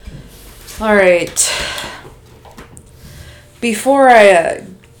All right. Before I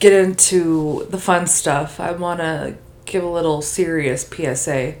get into the fun stuff, I want to give a little serious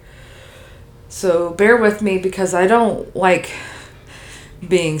PSA. So bear with me because I don't like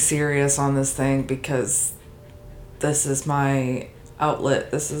being serious on this thing because this is my outlet.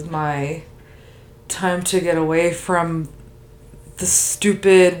 This is my time to get away from the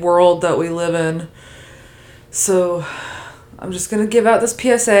stupid world that we live in. So I'm just going to give out this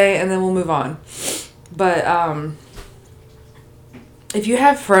PSA and then we'll move on. But if you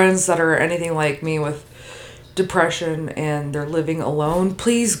have friends that are anything like me with depression and they're living alone,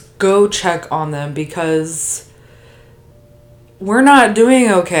 please go check on them because we're not doing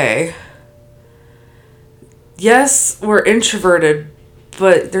okay. Yes, we're introverted,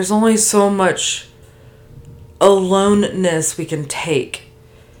 but there's only so much aloneness we can take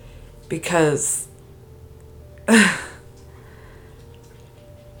because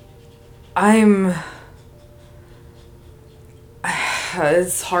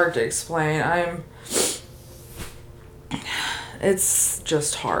it's hard to explain. It's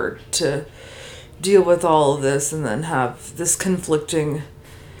just hard to deal with all of this and then have this conflicting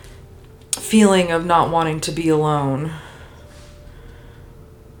feeling of not wanting to be alone.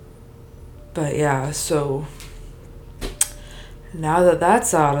 But yeah, so now that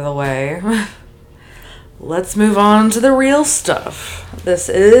that's out of the way, let's move on to the real stuff. This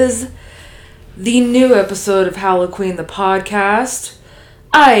is the new episode of Halloween the podcast.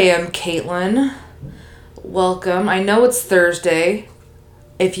 I am Caitlin. Welcome. I know it's Thursday.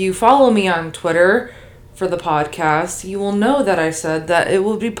 If you follow me on Twitter for the podcast, you will know that I said that it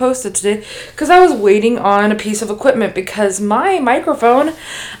will be posted today because I was waiting on a piece of equipment because my microphone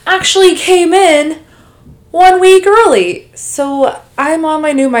actually came in 1 week early. So I'm on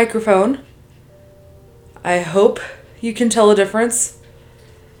my new microphone. I hope you can tell a difference.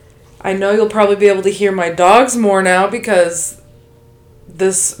 I know you'll probably be able to hear my dogs more now because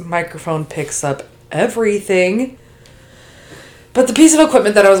this microphone picks up everything. But the piece of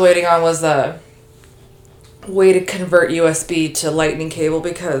equipment that I was waiting on was the way to convert USB to lightning cable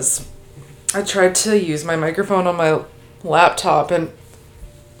because I tried to use my microphone on my laptop and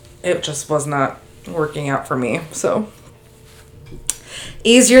it just was not working out for me. So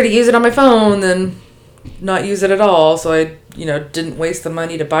easier to use it on my phone than not use it at all. So I, didn't waste the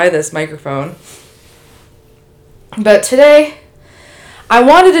money to buy this microphone. But today I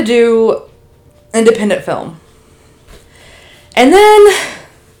wanted to do independent film. And then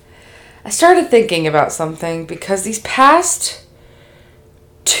I started thinking about something because these past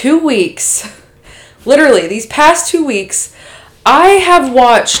 2 weeks, literally these past 2 weeks, I have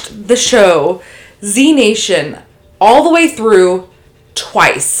watched the show Z Nation all the way through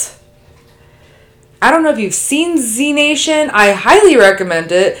twice. I don't know if you've seen Z Nation. I highly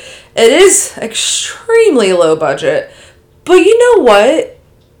recommend it. It is extremely low budget. But you know what?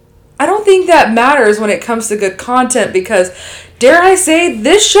 I don't think that matters when it comes to good content because, dare I say,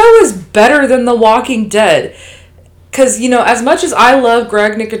 this show is better than The Walking Dead. Because, as much as I love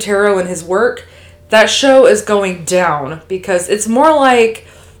Greg Nicotero and his work, that show is going down because it's more like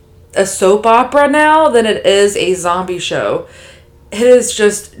a soap opera now than it is a zombie show. It is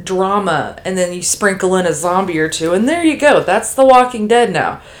just drama, and then you sprinkle in a zombie or two, and there you go. That's The Walking Dead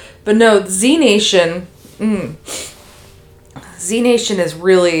now. But no, Z Nation is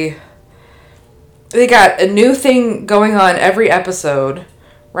really... They got a new thing going on every episode,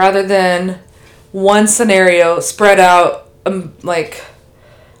 rather than one scenario spread out,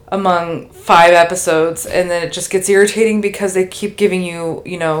 among 5 episodes, and then it just gets irritating because they keep giving you,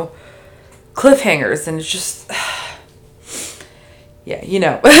 cliffhangers, and it's just...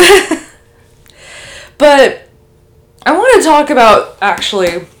 Yeah, But I want to talk about,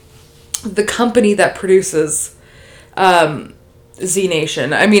 actually, the company that produces Z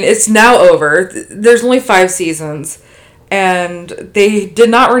Nation. I mean, it's now over. There's only 5 seasons, and they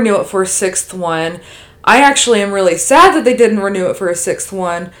did not renew it for a 6th one. I actually am really sad that they didn't renew it for a 6th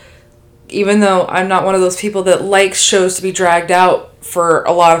one, even though I'm not one of those people that likes shows to be dragged out for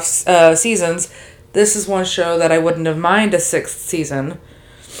a lot of seasons. This is one show that I wouldn't have minded a 6th season.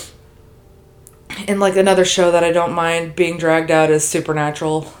 And another show that I don't mind being dragged out is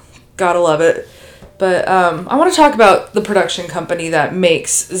Supernatural. Gotta love it. But I want to talk about the production company that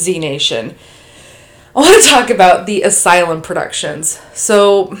makes Z Nation. I want to talk about the Asylum Productions.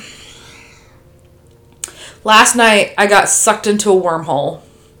 So last night I got sucked into a wormhole.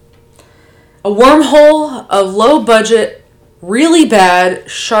 A wormhole of low budget, really bad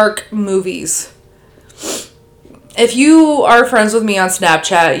shark movies. If you are friends with me on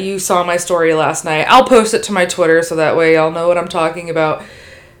Snapchat, you saw my story last night. I'll post it to my Twitter so that way y'all know what I'm talking about.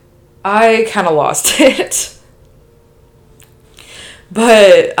 I kind of lost it.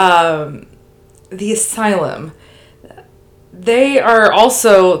 But the Asylum, they are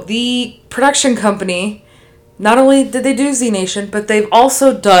also the production company. Not only did they do Z Nation, but they've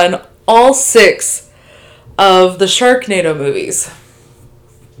also done all 6 of the Sharknado movies.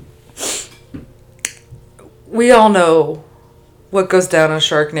 We all know what goes down on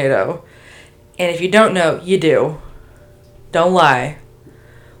Sharknado. And if you don't know, you do. Don't lie.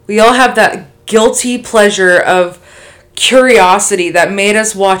 We all have that guilty pleasure of curiosity that made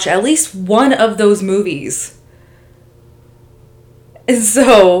us watch at least one of those movies. And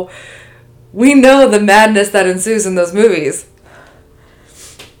so, we know the madness that ensues in those movies.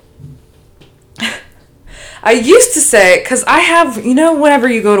 I used to say, because I have, whenever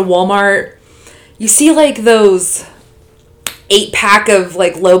you go to Walmart, you see like those 8-pack of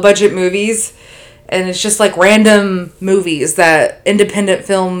like low-budget movies, and it's just like random movies that independent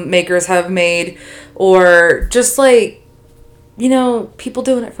filmmakers have made, or just like, people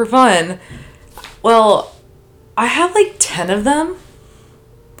doing it for fun. Well, I have like 10 of them.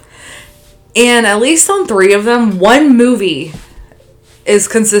 And at least on 3 of them, one movie is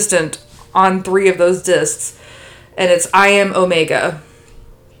consistent on 3 of those discs. And it's I Am Omega.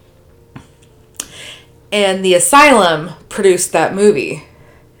 And the Asylum produced that movie.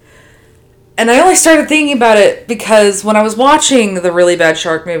 And I only started thinking about it because when I was watching the really bad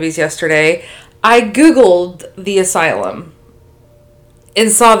shark movies yesterday, I Googled the Asylum and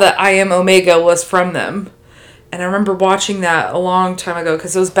saw that I Am Omega was from them. And I remember watching that a long time ago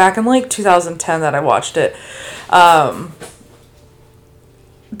because it was back in like 2010 that I watched it. The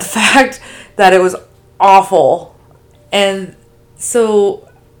fact that it was awful. And so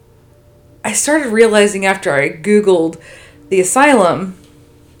I started realizing after I Googled the Asylum,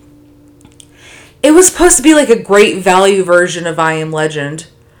 it was supposed to be like a great value version of I Am Legend.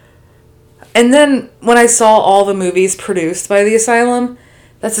 And then when I saw all the movies produced by the Asylum,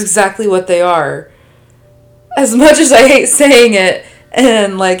 that's exactly what they are. As much as I hate saying it,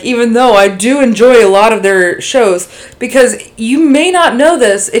 and like even though I do enjoy a lot of their shows, because you may not know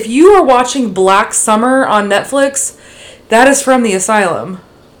this, if you are watching Black Summer on Netflix, that is from the Asylum.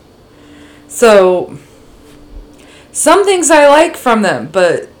 So some things I like from them,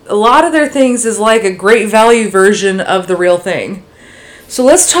 but a lot of their things is like a great value version of the real thing. So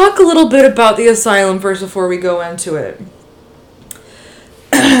let's talk a little bit about the Asylum first before we go into it.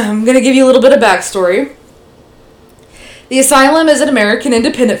 I'm going to give you a little bit of backstory. The Asylum is an American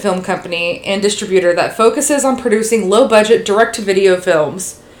independent film company and distributor that focuses on producing low-budget direct-to-video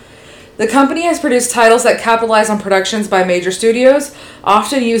films. The company has produced titles that capitalize on productions by major studios,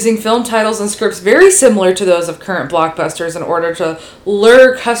 often using film titles and scripts very similar to those of current blockbusters in order to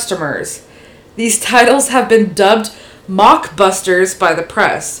lure customers. These titles have been dubbed mockbusters by the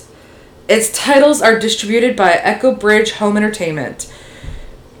press. Its titles are distributed by Echo Bridge Home Entertainment.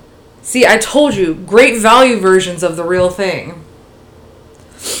 See, I told you, great value versions of the real thing.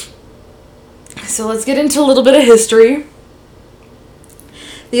 So let's get into a little bit of history.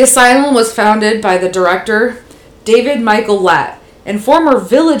 The Asylum was founded by the director, David Michael Latt, and former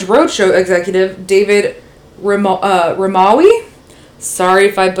Village Roadshow executive, David Rimawi, sorry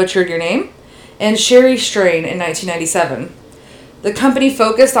if I butchered your name, and Sherry Strain in 1997. The company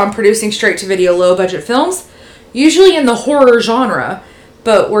focused on producing straight-to-video low-budget films, usually in the horror genre,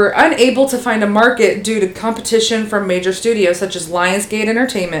 but were unable to find a market due to competition from major studios such as Lionsgate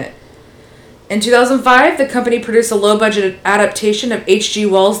Entertainment. In 2005, the company produced a low-budget adaptation of H.G.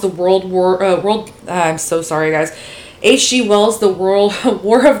 Wells' H.G. Wells' The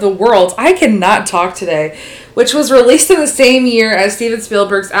War of the Worlds. I cannot talk today, which was released in the same year as Steven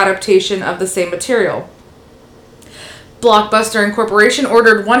Spielberg's adaptation of the same material. Blockbuster Incorporation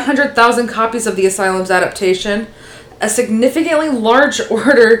ordered 100,000 copies of the Asylum's adaptation, a significantly large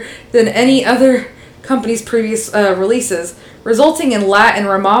order than any other company's previous releases, resulting in Latt and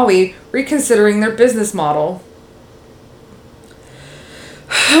Rimawi reconsidering their business model.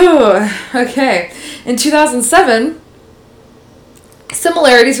 Okay. In 2007,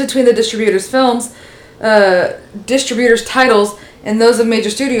 similarities between the distributors' titles and those of major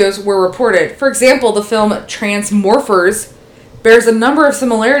studios were reported. For example, the film Transmorphers bears a number of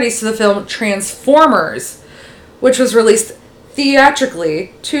similarities to the film Transformers, which was released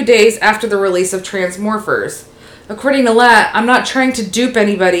theatrically 2 days after the release of Transmorphers. According to Latt, I'm not trying to dupe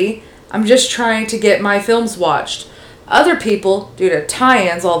anybody, I'm just trying to get my films watched. Other people, due to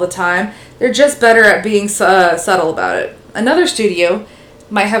tie-ins all the time, they're just better at being subtle about it. Another studio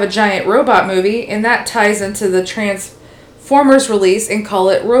might have a giant robot movie, and that ties into the Transformers release and call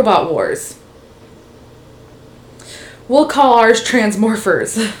it Robot Wars. We'll call ours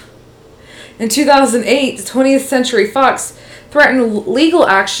Transmorphers. In 2008, 20th Century Fox threatened legal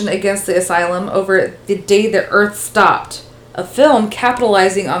action against the asylum over The Day the Earth Stopped, a film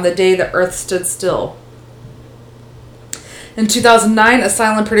capitalizing on the day the Earth stood still. In 2009,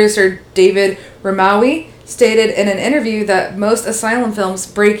 Asylum producer David Ramawi stated in an interview that most Asylum films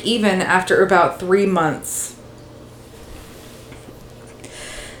break even after about 3 months.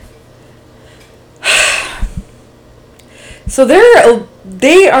 So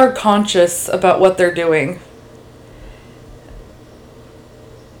they are conscious about what they're doing.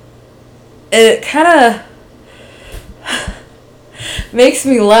 It kind of makes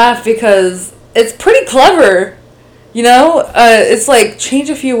me laugh because it's pretty clever. You know, it's like change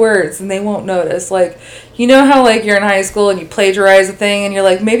a few words and they won't notice. Like, you know how like you're in high school and you plagiarize a thing and you're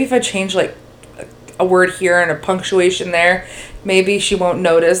like, maybe if I change like a word here and a punctuation there, maybe she won't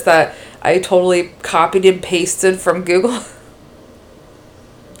notice that I totally copied and pasted from Google.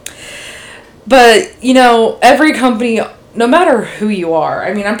 But, you know, every company, no matter who you are,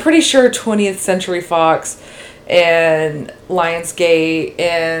 I mean, I'm pretty sure 20th Century Fox and Lionsgate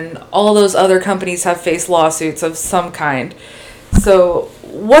and all those other companies have faced lawsuits of some kind. So,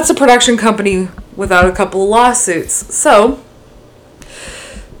 what's a production company without a couple of lawsuits? So,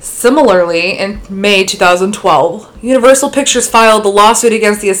 similarly, in May 2012, Universal Pictures filed a lawsuit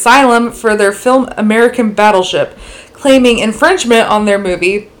against the Asylum for their film American Battleship, claiming infringement on their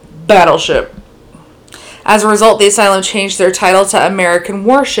movie Battleship. As a result, the Asylum changed their title to American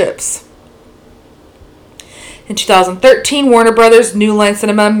Warships. In 2013, Warner Brothers, New Line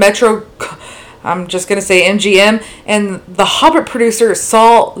Cinema, Metro, I'm just going to say MGM, and The Hobbit producer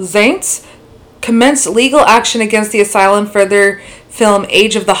Saul Zaentz commenced legal action against the Asylum for their film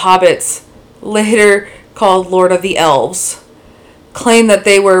Age of the Hobbits, later called Lord of the Elves, claimed that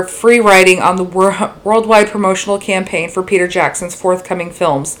they were free riding on the worldwide promotional campaign for Peter Jackson's forthcoming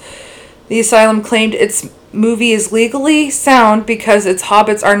films. The Asylum claimed its movie is legally sound because its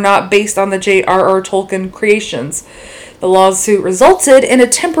hobbits are not based on the J.R.R. Tolkien creations. The lawsuit resulted in a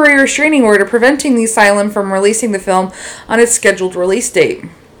temporary restraining order preventing the Asylum from releasing the film on its scheduled release date.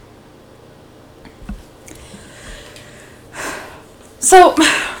 So,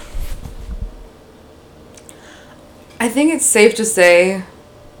 I think it's safe to say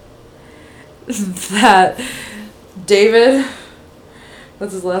that David,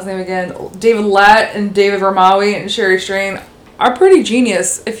 what's his last name again? David Latt and David Ramawi and Sherry Strain are pretty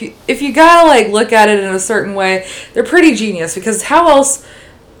genius. If you gotta like look at it in a certain way, they're pretty genius because how else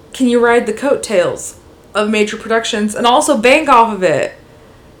can you ride the coattails of major productions and also bank off of it?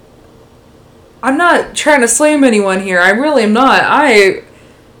 I'm not trying to slam anyone here. I really am not.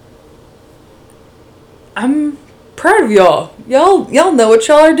 I'm proud of y'all. Y'all know what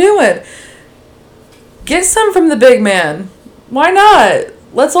y'all are doing. Get some from the big man. Why not?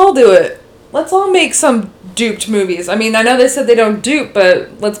 Let's all do it. Let's all make some duped movies. I mean, I know they said they don't dupe,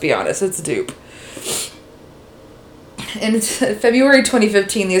 but let's be honest, it's dupe. In February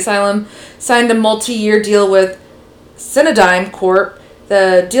 2015, the Asylum signed a multi-year deal with Cinedigm Corp.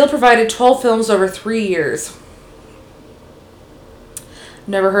 The deal provided 12 films over 3 years.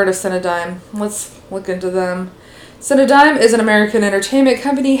 Never heard of Cinedigm. Let's look into them. Cinedigm is an American entertainment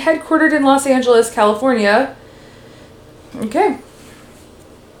company headquartered in Los Angeles, California. Okay.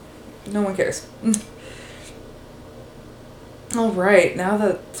 No one cares. Alright, now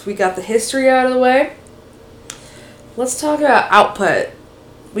that we got the history out of the way, let's talk about output.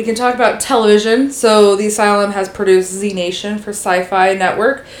 We can talk about television. So the Asylum has produced Z Nation for Sci-Fi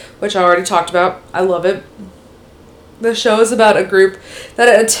Network, which I already talked about. I love it. The show is about a group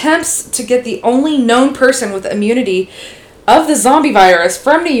that attempts to get the only known person with immunity of the zombie virus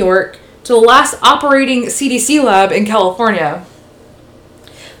from New York to the last operating CDC lab in California.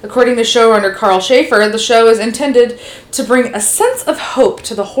 According to showrunner Carl Schaefer, the show is intended to bring a sense of hope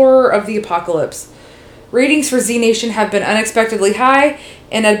to the horror of the apocalypse. Ratings for Z Nation have been unexpectedly high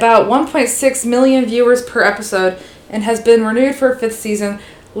and at about 1.6 million viewers per episode and has been renewed for a 5th season.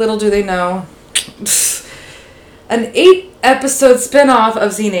 Little do they know. An 8-episode spin-off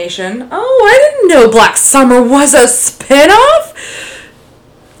of Z Nation. Oh, I didn't know Black Summer was a spin-off?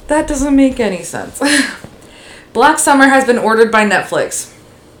 That doesn't make any sense. Black Summer has been ordered by Netflix.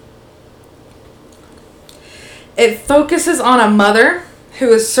 It focuses on a mother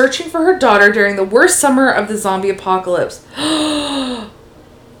who is searching for her daughter during the worst summer of the zombie apocalypse.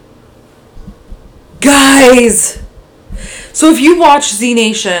 Guys! So if you watch Z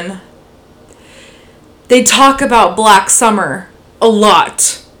Nation, they talk about Black Summer a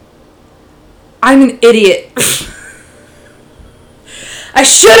lot. I'm an idiot. I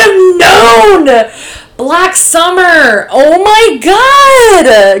should have known! Black Summer! Oh my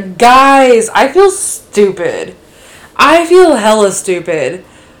god! Guys, I feel stupid. I feel hella stupid.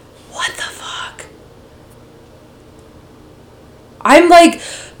 What the fuck? I'm like,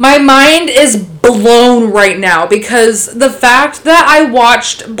 my mind is blown right now because the fact that I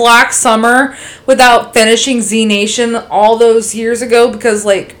watched Black Summer without finishing Z Nation all those years ago, because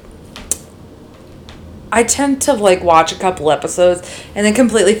like I tend to like watch a couple episodes and then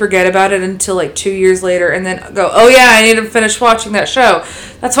completely forget about it until like 2 years later and then go, oh yeah, I need to finish watching that show.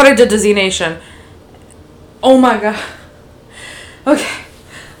 That's what I did to Z Nation. Oh my god. Okay.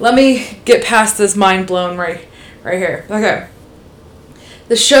 Let me get past this mind blown right here. Okay.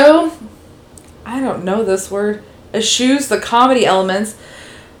 The show, I don't know this word, eschews the comedy elements.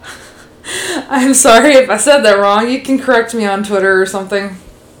 I'm sorry if I said that wrong. You can correct me on Twitter or something.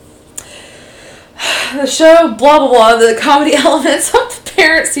 The show, blah, blah, blah, the comedy elements of the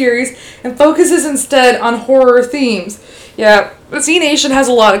parent series and focuses instead on horror themes. Yeah, Z Nation has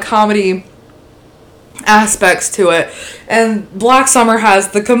a lot of comedy aspects to it, and Black Summer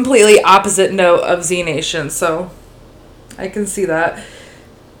has the completely opposite note of Z Nation, so I can see that.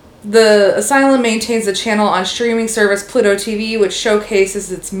 The Asylum maintains a channel on streaming service Pluto TV, which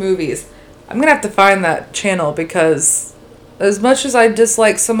showcases its movies. I'm gonna have to find that channel because as much as I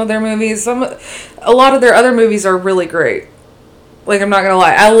dislike some of their movies, a lot of their other movies are really great. Like, I'm not gonna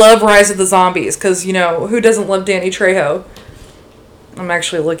lie, I love Rise of the Zombies because, you know, who doesn't love Danny Trejo? I'm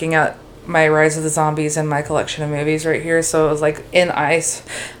actually looking at my Rise of the Zombies in my collection of movies right here, so it was like in eye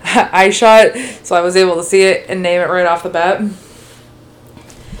shot, so I was able to see it and name it right off the bat.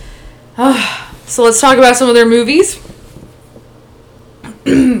 So let's talk about some of their movies.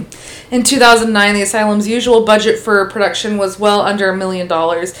 In 2009, the Asylum's usual budget for production was well under $1 million,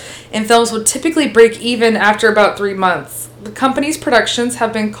 and films would typically break even after about 3 months. The company's productions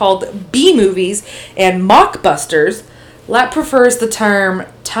have been called B-movies and mockbusters. Latt prefers the term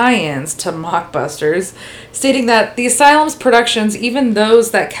tie-ins to mockbusters, stating that the Asylum's productions, even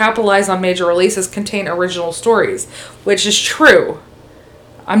those that capitalize on major releases, contain original stories, which is true.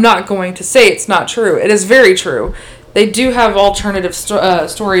 I'm not going to say it's not true. It is very true. They do have alternative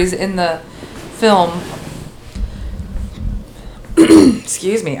stories in the film.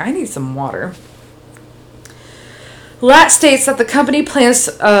 Excuse me, I need some water. Latt states that the company plans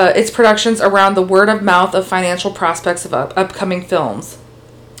its productions around the word of mouth of financial prospects of upcoming films.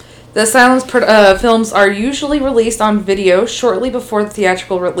 The Asylum's films are usually released on video shortly before the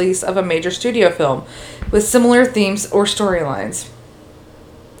theatrical release of a major studio film, with similar themes or storylines.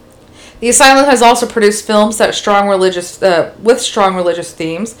 The Asylum has also produced films with strong religious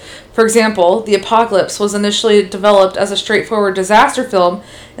themes. For example, The Apocalypse was initially developed as a straightforward disaster film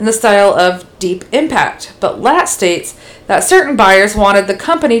in the style of Deep Impact, but Latt states that certain buyers wanted the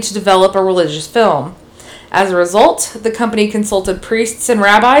company to develop a religious film. As a result, the company consulted priests and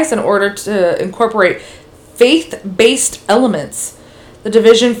rabbis in order to incorporate faith-based elements. The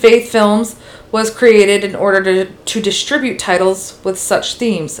division Faith Films was created in order to distribute titles with such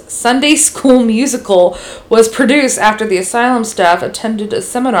themes. Sunday School Musical was produced after the Asylum staff attended a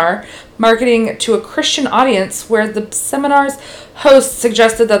seminar marketing to a Christian audience where the seminar's host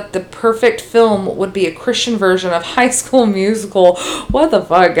suggested that the perfect film would be a Christian version of High School Musical. What the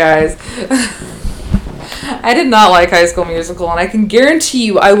fuck, guys? I did not like High School Musical, and I can guarantee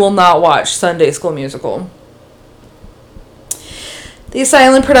you I will not watch Sunday School Musical. The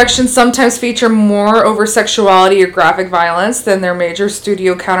Asylum productions sometimes feature more over-sexuality or graphic violence than their major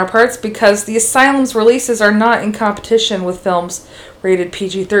studio counterparts because the Asylum's releases are not in competition with films rated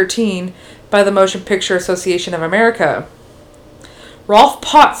PG-13 by the Motion Picture Association of America. Rolf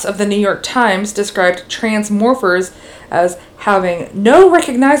Potts of the New York Times described Transmorphers as having no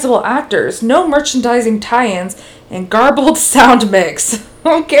recognizable actors, no merchandising tie-ins, and garbled sound mix.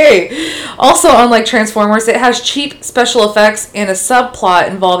 Okay. Also, unlike Transformers, it has cheap special effects and a subplot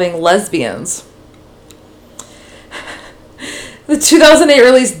involving lesbians. The 2008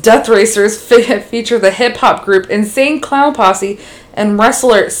 release Death Racers feature the hip-hop group Insane Clown Posse and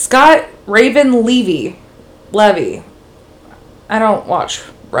wrestler Scott Raven Levy. I don't watch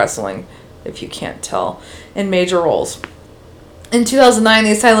wrestling, if you can't tell, in major roles. In 2009,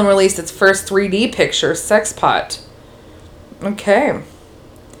 the Asylum released its first 3D picture, Sexpot. Okay.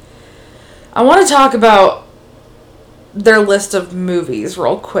 I want to talk about their list of movies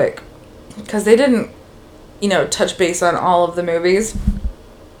real quick, because they didn't, touch base on all of the movies.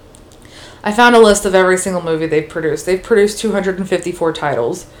 I found a list of every single movie they've produced. They've produced 254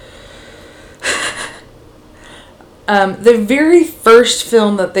 titles. The very first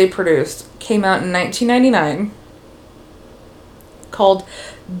film that they produced came out in 1999, called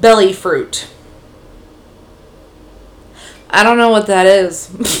Belly Fruit. I don't know what that is.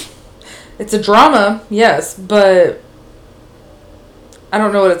 It's a drama, yes, but I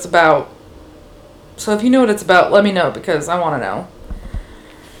don't know what it's about. So if you know what it's about, let me know, because I want to know.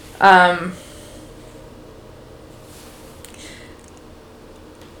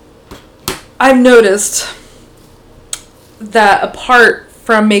 I've noticed that apart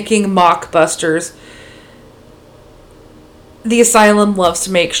from making mockbusters, the Asylum loves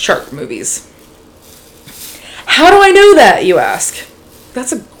to make shark movies. How do I know that, you ask?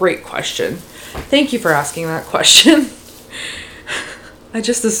 That's a great question. Thank you for asking that question. I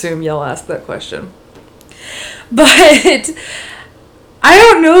just assume y'all ask that question. But I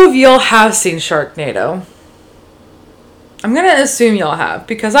don't know if y'all have seen Sharknado. I'm going to assume y'all have,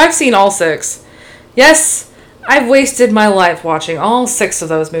 because I've seen all 6. Yes, I've wasted my life watching all 6 of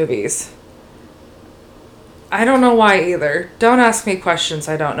those movies. I don't know why either. Don't ask me questions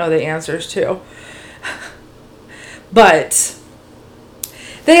I don't know the answers to. But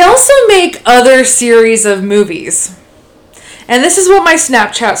they also make other series of movies. And this is what my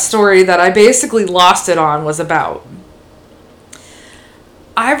Snapchat story that I basically lost it on was about.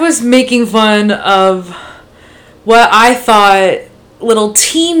 I was making fun of what I thought little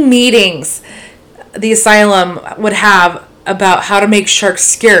team meetings the Asylum would have about how to make sharks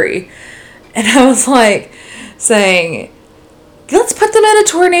scary. And I was like saying, let's put them in a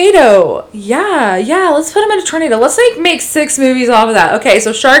tornado. Yeah, let's put them in a tornado. Let's make 6 movies off of that. Okay,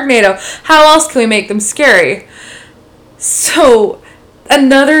 so Sharknado, how else can we make them scary? So,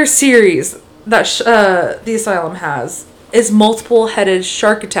 another series that the Asylum has is multiple-headed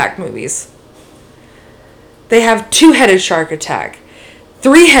shark attack movies. They have 2-headed shark attack,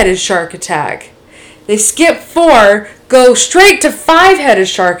 3-headed shark attack. They skip 4, go straight to 5-headed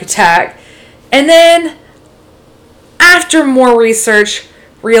shark attack, and then, after more research,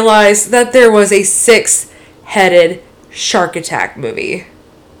 realized that there was a 6-headed shark attack movie.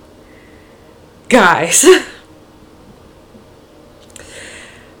 Guys,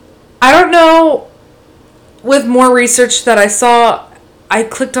 I don't know, with more research that I saw, I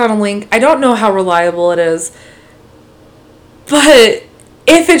clicked on a link. I don't know how reliable it is, but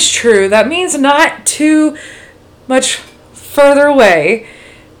if it's true, that means not too much further away,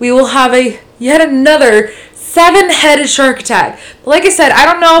 we will have yet another 7-headed shark attack. But like I said, I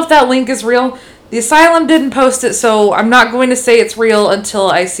don't know if that link is real. The Asylum didn't post it, so I'm not going to say it's real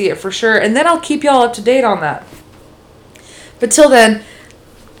until I see it for sure, and then I'll keep y'all up to date on that. But till then,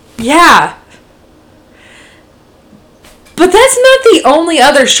 yeah. But that's not the only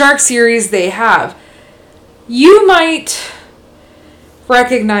other shark series they have. You might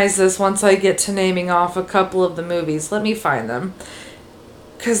recognize this once I get to naming off a couple of the movies. Let me find them,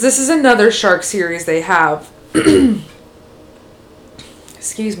 because this is another shark series they have.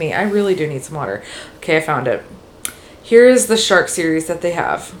 Excuse me, I really do need some water. Okay, I found it. Here is the shark series that they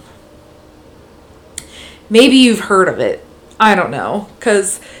have. Maybe you've heard of it. I don't know,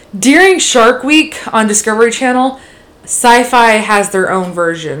 because during Shark Week on Discovery Channel, Sci-Fi has their own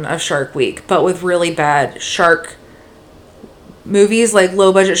version of Shark Week, but with really bad shark movies, like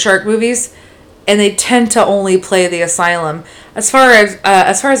low-budget shark movies, and they tend to only play the Asylum. As far as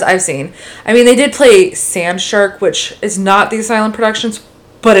I've seen, I mean, they did play Sand Shark, which is not the Asylum Productions,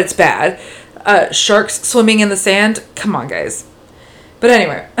 but it's bad. Sharks swimming in the sand. Come on, guys. But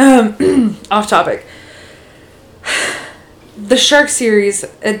anyway, off topic. The shark series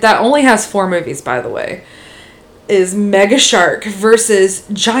that only has 4 movies, by the way, is Mega Shark versus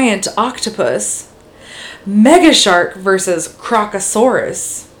Giant Octopus, Mega Shark versus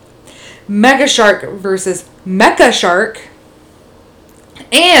Crocosaurus, Mega Shark versus Mecha Shark,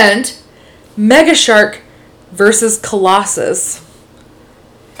 and Mega Shark versus Colossus.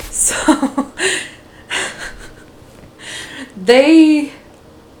 So they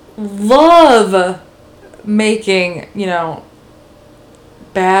love making,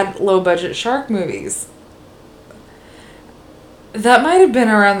 bad low-budget shark movies. That might have been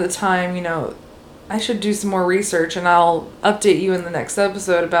around the time, I should do some more research and I'll update you in the next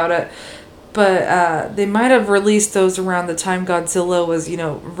episode about it. But they might have released those around the time Godzilla was,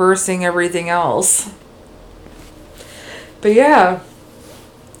 versing everything else. But yeah,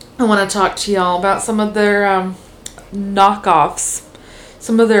 I want to talk to y'all about some of their knockoffs,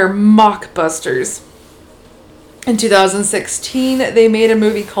 some of their mockbusters. In 2016, they made a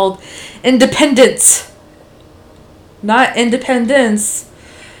movie called Independence. Not Independence.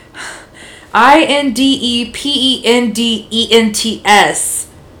 Independents.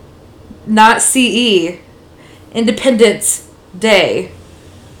 Not CE. Independence Day.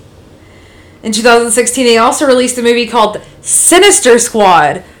 In 2016, they also released a movie called Sinister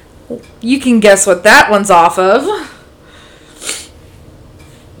Squad. You can guess what that one's off of.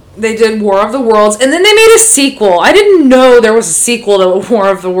 They did War of the Worlds, and then they made a sequel. I didn't know there was a sequel to War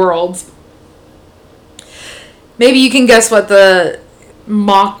of the Worlds. Maybe you can guess what the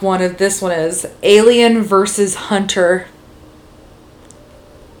mock one of this one is. Alien versus Hunter.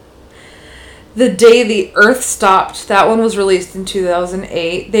 The Day the Earth Stopped. That one was released in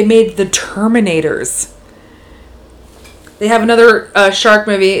 2008. They made The Terminators. They have another shark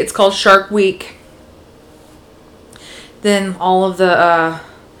movie. It's called Shark Week. Then all of the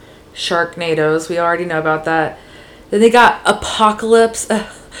Sharknadoes. We already know about that. Then they got Apocalypse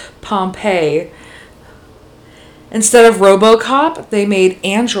Pompeii. Instead of RoboCop, they made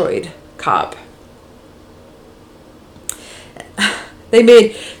Android Cop. They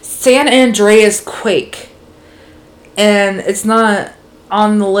made San Andreas Quake. And it's not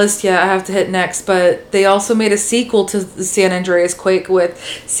on the list yet. I have to hit next. But they also made a sequel to the San Andreas Quake with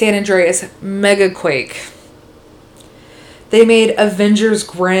San Andreas Mega Quake. They made Avengers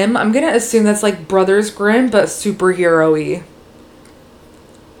Grimm. I'm going to assume that's like Brothers Grimm, but superhero-y.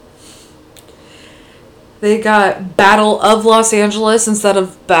 They got Battle of Los Angeles instead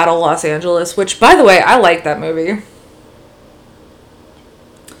of Battle Los Angeles, which, by the way, I like that movie.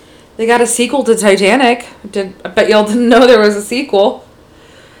 They got a sequel to Titanic. I bet y'all didn't know there was a sequel.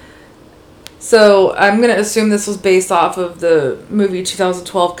 So I'm going to assume this was based off of the movie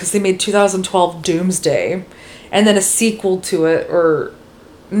 2012 because they made 2012 Doomsday. And then a sequel to it, or...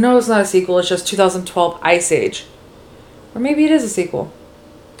 No, it's not a sequel. It's just 2012 Ice Age. Or maybe it is a sequel.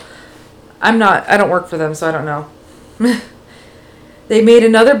 I don't work for them, so I don't know. They made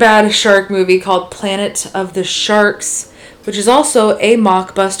another bad shark movie called Planet of the Sharks, which is also a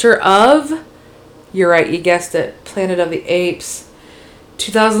mockbuster of... You're right, you guessed it. Planet of the Apes.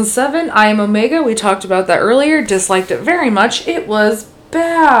 2007, I Am Omega. We talked about that earlier. Disliked it very much. It was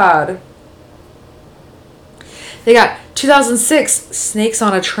bad. They got 2006, Snakes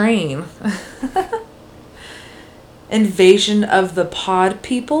on a Train. Invasion of the Pod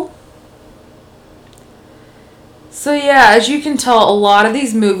People. So yeah, as you can tell, a lot of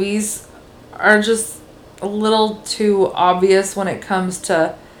these movies are just a little too obvious when it comes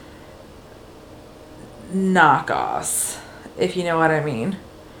to knockoffs, if you know what I mean.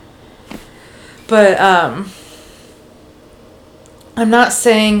 But I'm not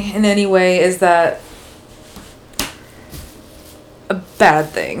saying in any way is that a bad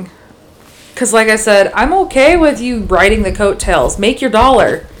thing. Because like I said, I'm okay with you riding the coattails. Make your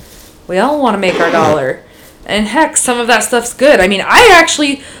dollar. We all want to make our dollar. And heck, some of that stuff's good. I mean, I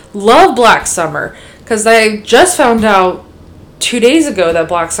actually love Black Summer. Because I just found out 2 days ago that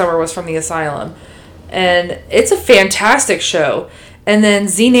Black Summer was from the Asylum. And it's a fantastic show. And then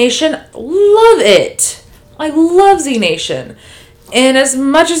Z Nation, love it. I love Z Nation. And as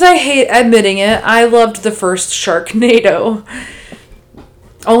much as I hate admitting it, I loved the first Sharknado.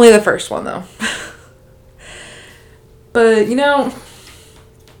 Only the first one, though. But, you know,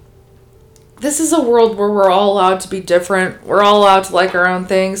 this is a world where we're all allowed to be different. We're all allowed to like our own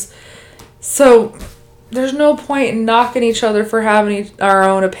things. So, there's no point in knocking each other for having our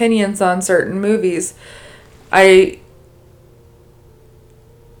own opinions on certain movies. I'm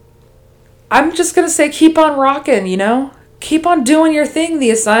just going to say keep on rocking, you know? Keep on doing your thing, The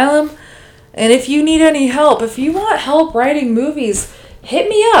Asylum. And if you need any help, if you want help writing movies, hit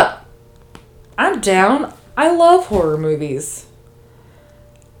me up. I'm down. I love horror movies.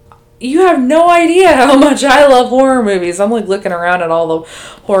 You have no idea how much I love horror movies. I'm like looking around at all the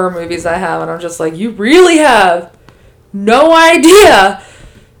horror movies I have, and I'm just like, you really have no idea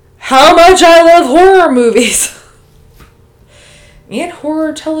how much I love horror movies. And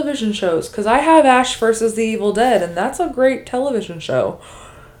horror television shows, because I have Ash vs. the Evil Dead, and that's a great television show.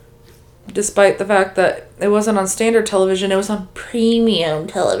 Despite the fact that it wasn't on standard television, it was on premium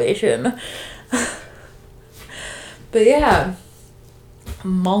television. But yeah,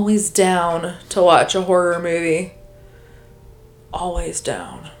 I'm always down to watch a horror movie. Always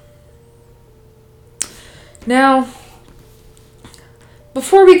down. Now,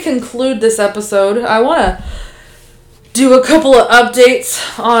 before we conclude this episode, I want to do a couple of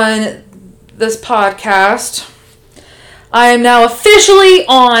updates on this podcast. I am now officially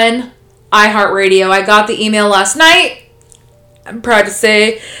on iHeartRadio. I got the email last night. I'm proud to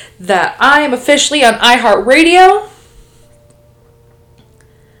say that I am officially on iHeartRadio.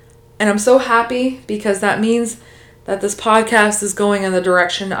 And I'm so happy because that means that this podcast is going in the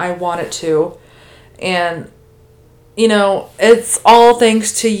direction I want it to. And, you know, it's all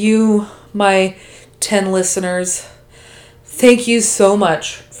thanks to you, my 10 listeners. Thank you so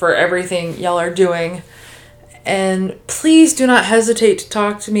much for everything y'all are doing. And please do not hesitate to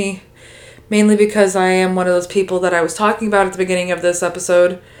talk to me. Mainly because I am one of those people that I was talking about at the beginning of this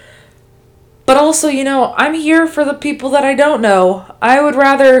episode. But also, I'm here for the people that I don't know. I would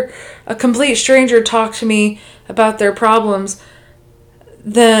rather a complete stranger talk to me about their problems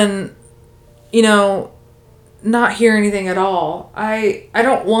than, not hear anything at all. I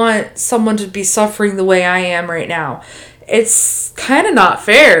don't want someone to be suffering the way I am right now. It's kind of not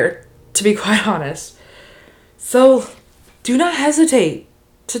fair, to be quite honest. So, do not hesitate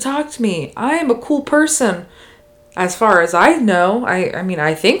to talk to me. I am a cool person. As far as I know. I mean,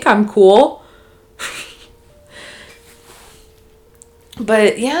 I think I'm cool.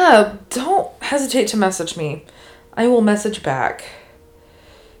 But yeah, don't hesitate to message me. I will message back.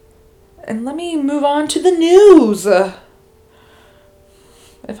 And let me move on to the news. If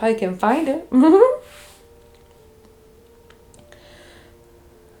I can find it.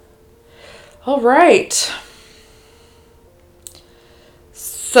 All right.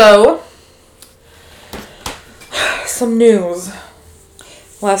 So, some news.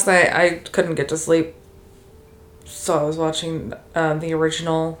 Last night I couldn't get to sleep. So I was watching the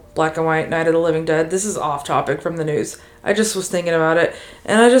original black and white Night of the Living Dead. This is off topic from the news. I just was thinking about it.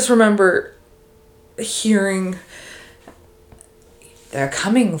 And I just remember hearing, "They're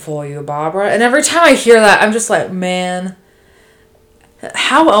coming for you, Barbara." And every time I hear that, I'm just like, man,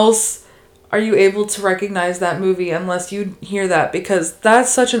 how else are you able to recognize that movie unless you hear that? Because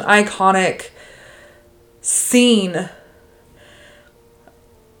that's such an iconic scene.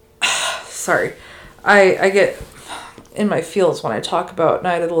 Sorry. I get in my feels when I talk about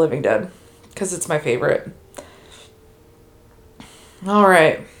Night of the Living Dead because it's my favorite. All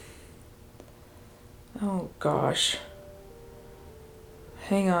right. Oh gosh.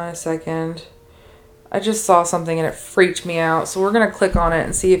 Hang on a second. I just saw something and it freaked me out. So we're going to click on it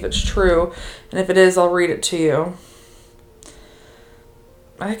and see if it's true. And if it is, I'll read it to you.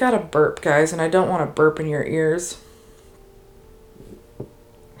 I got a burp, guys, and I don't want to burp in your ears.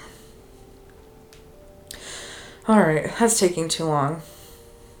 Alright, that's taking too long.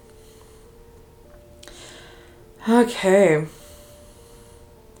 Okay.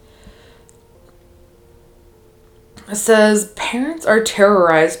 It says, parents are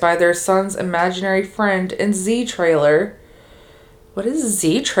terrorized by their son's imaginary friend in Z trailer. What is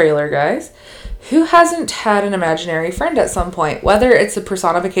Z trailer, guys? Who hasn't had an imaginary friend at some point? Whether it's a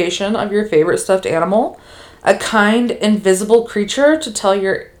personification of your favorite stuffed animal, a kind, invisible creature to tell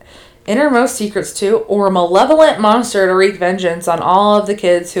your innermost secrets to, or a malevolent monster to wreak vengeance on all of the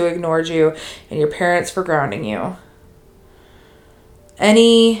kids who ignored you and your parents for grounding you.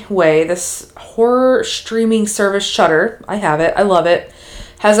 Anyway, this horror streaming service Shudder, I have it, I love it,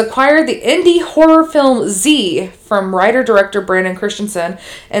 has acquired the indie horror film Z from writer-director Brandon Christensen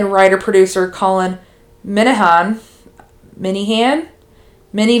and writer-producer Colin Minivan, I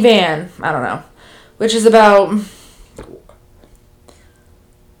don't know, which is about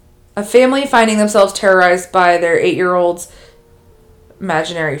a family finding themselves terrorized by their 8-year-old's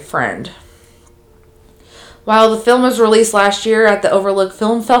imaginary friend. While the film was released last year at the Overlook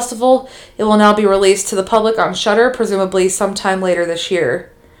Film Festival, it will now be released to the public on Shudder, presumably sometime later this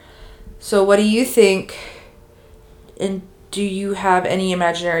year. So what do you think? And do you have any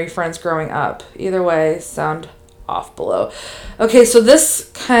imaginary friends growing up? Either way, sound off below. Okay, so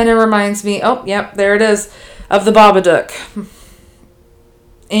this kind of reminds me, oh, yep, there it is, of the Babadook.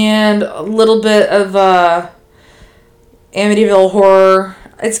 And a little bit of Amityville horror.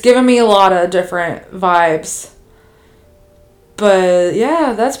 It's given me a lot of different vibes. But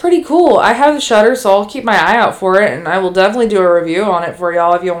yeah, that's pretty cool. I have the Shudder, so I'll keep my eye out for it, and I will definitely do a review on it for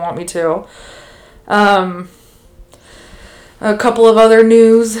y'all if you want me to. A couple of other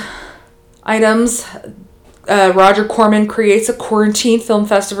news items. Roger Corman creates a quarantine film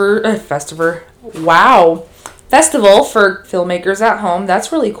festival for filmmakers at home.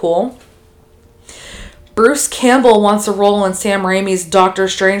 That's really cool. Bruce Campbell wants a role in Sam Raimi's Doctor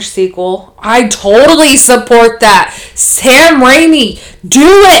Strange sequel. I totally support that. Sam Raimi, do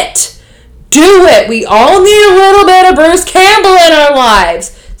it! Do it! We all need a little bit of Bruce Campbell in our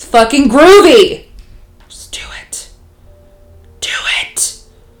lives. It's fucking groovy. Just do it. Do it.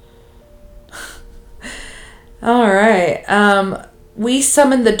 Alright. We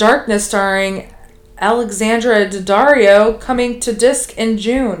Summon the Darkness starring Alexandra Daddario coming to disc in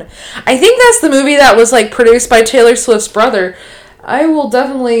June. I think that's the movie that was produced by Taylor Swift's brother. I will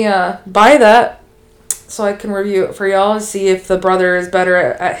definitely buy that so I can review it for y'all and see if the brother is better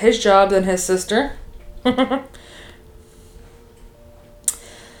at his job than his sister. And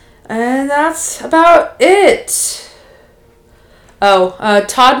that's about it. Oh,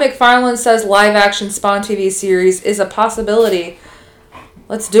 Todd McFarlane says live action Spawn TV series is a possibility.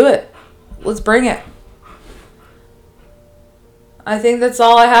 Let's do it. Let's bring it. I think that's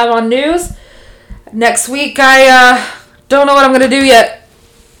all I have on news. Next week, I don't know what I'm going to do yet.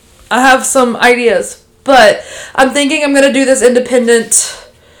 I have some ideas, but I'm thinking I'm going to do this independent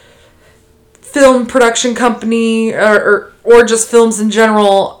film production company or just films in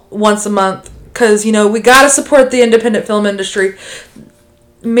general once a month, because, you know, we got to support the independent film industry.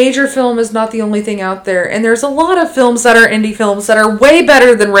 Major film is not the only thing out there, and there's a lot of films that are indie films that are way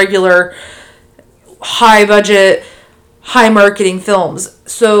better than regular high budget, high marketing films.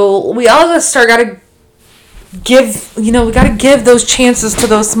 So we all gotta give, we gotta give those chances to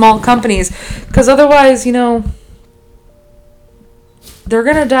those small companies, because otherwise, they're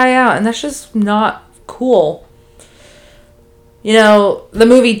gonna die out, and that's just not cool. The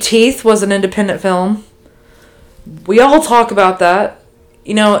movie Teeth was an independent film. We all talk about that.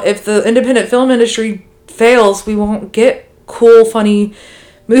 If the independent film industry fails, we won't get cool, funny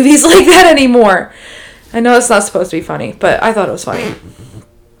movies like that anymore. I know it's not supposed to be funny, but I thought it was funny.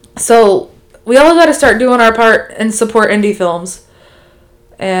 So we all got to start doing our part and support indie films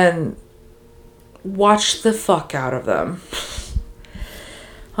and watch the fuck out of them.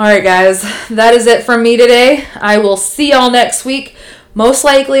 Alright, guys, that is it from me today. I will see y'all next week, most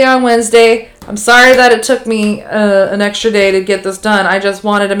likely on Wednesday. I'm sorry that it took me an extra day to get this done. I just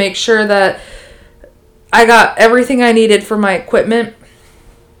wanted to make sure that I got everything I needed for my equipment.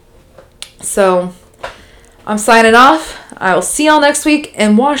 So I'm signing off. I will see y'all next week,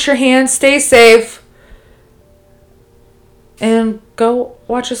 and wash your hands, stay safe, and go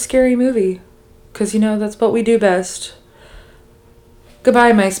watch a scary movie, because that's what we do best.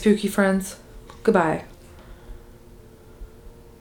 Goodbye, my spooky friends. Goodbye.